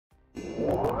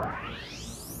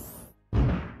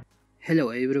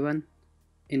Hello everyone.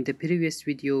 In the previous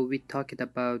video we talked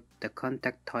about the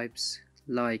contact types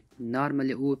like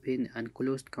normally open and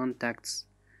closed contacts,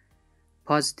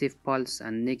 positive pulse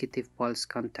and negative pulse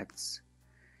contacts.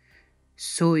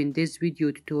 So in this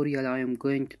video tutorial I am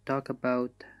going to talk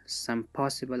about some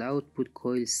possible output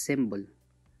coil symbol.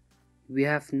 We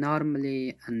have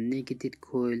normally and negative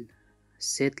coil,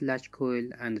 set latch coil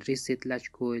and reset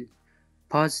latch coil,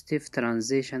 positive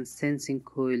transition sensing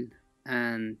coil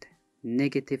and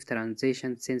negative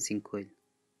transition sensing coil.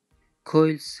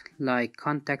 Coils, like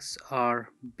contacts, are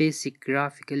basic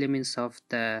graphic elements of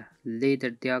the ladder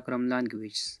diagram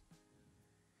language.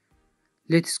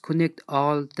 Let's connect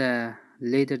all the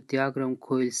ladder diagram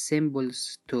coil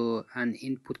symbols to an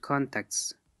input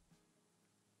contacts.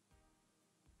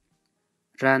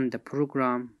 Run the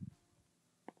program.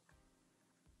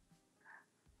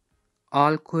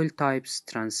 All coil types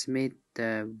transmit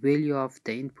the value of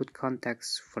the input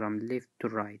contacts from left to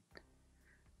right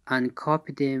and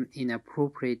copy them in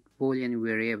appropriate Boolean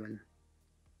variable.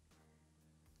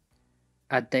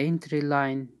 At the entry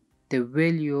line, the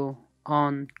value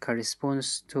on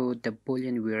corresponds to the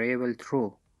Boolean variable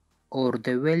true, or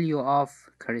the value of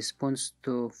corresponds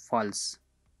to false.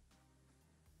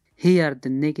 Here the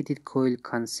negative coil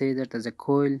considered as a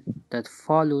coil that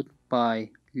followed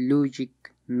by logic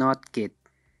not get.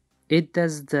 It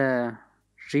does the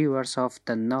reverse of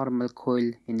the normal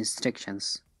coil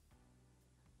instructions.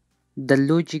 The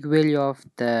logic value of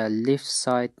the left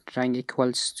side rank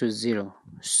equals to 0,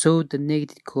 so the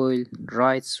negative coil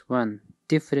writes 1,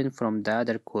 different from the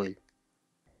other coil.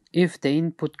 If the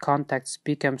input contacts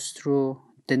becomes true,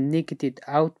 the negative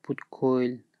output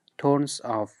coil turns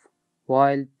off,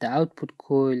 while the output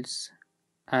coils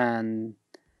and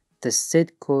the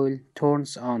set coil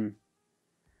turns on.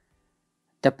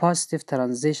 The positive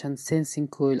transition sensing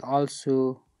coil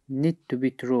also need to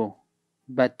be true,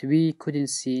 but we couldn't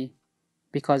see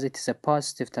because it is a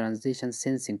positive transition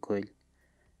sensing coil,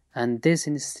 and this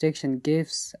instruction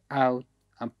gives out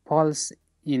a pulse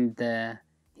in the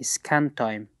scan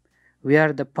time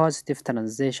where the positive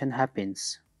transition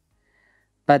happens,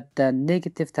 but the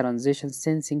negative transition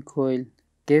sensing coil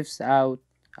gives out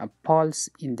a pulse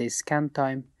in the scan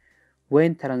time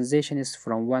when transition is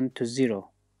from 1 to 0.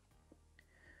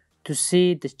 To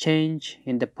see the change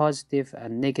in the positive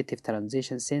and negative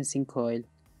transition sensing coil,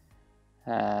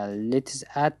 let's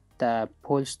add the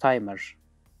pulse timer.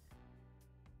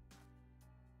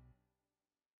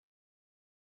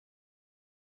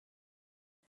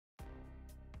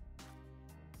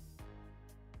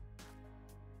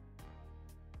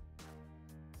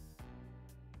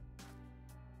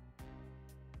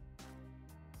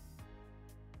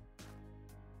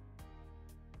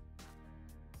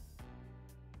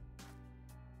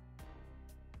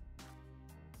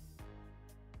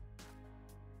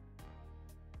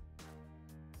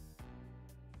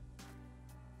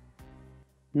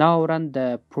 Now run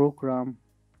the program.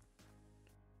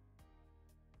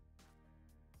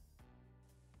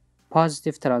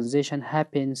 Positive transition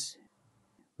happens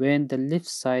when the left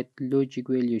side logic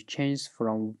value changes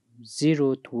from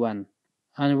 0 to 1,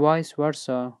 and vice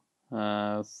versa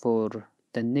for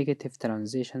the negative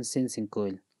transition sensing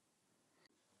coil.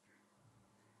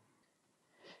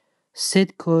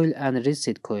 Set coil and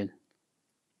reset coil.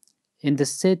 In the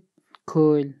set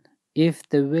coil, if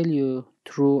the value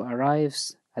true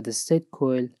arrives at the set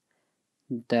coil,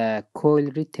 the coil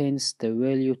retains the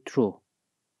value true.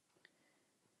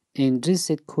 In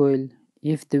reset coil,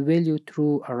 if the value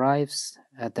true arrives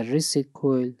at the reset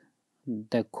coil,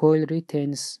 the coil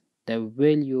retains the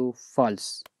value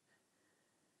false.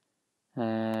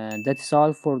 That's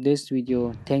all for this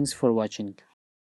video. Thanks for watching.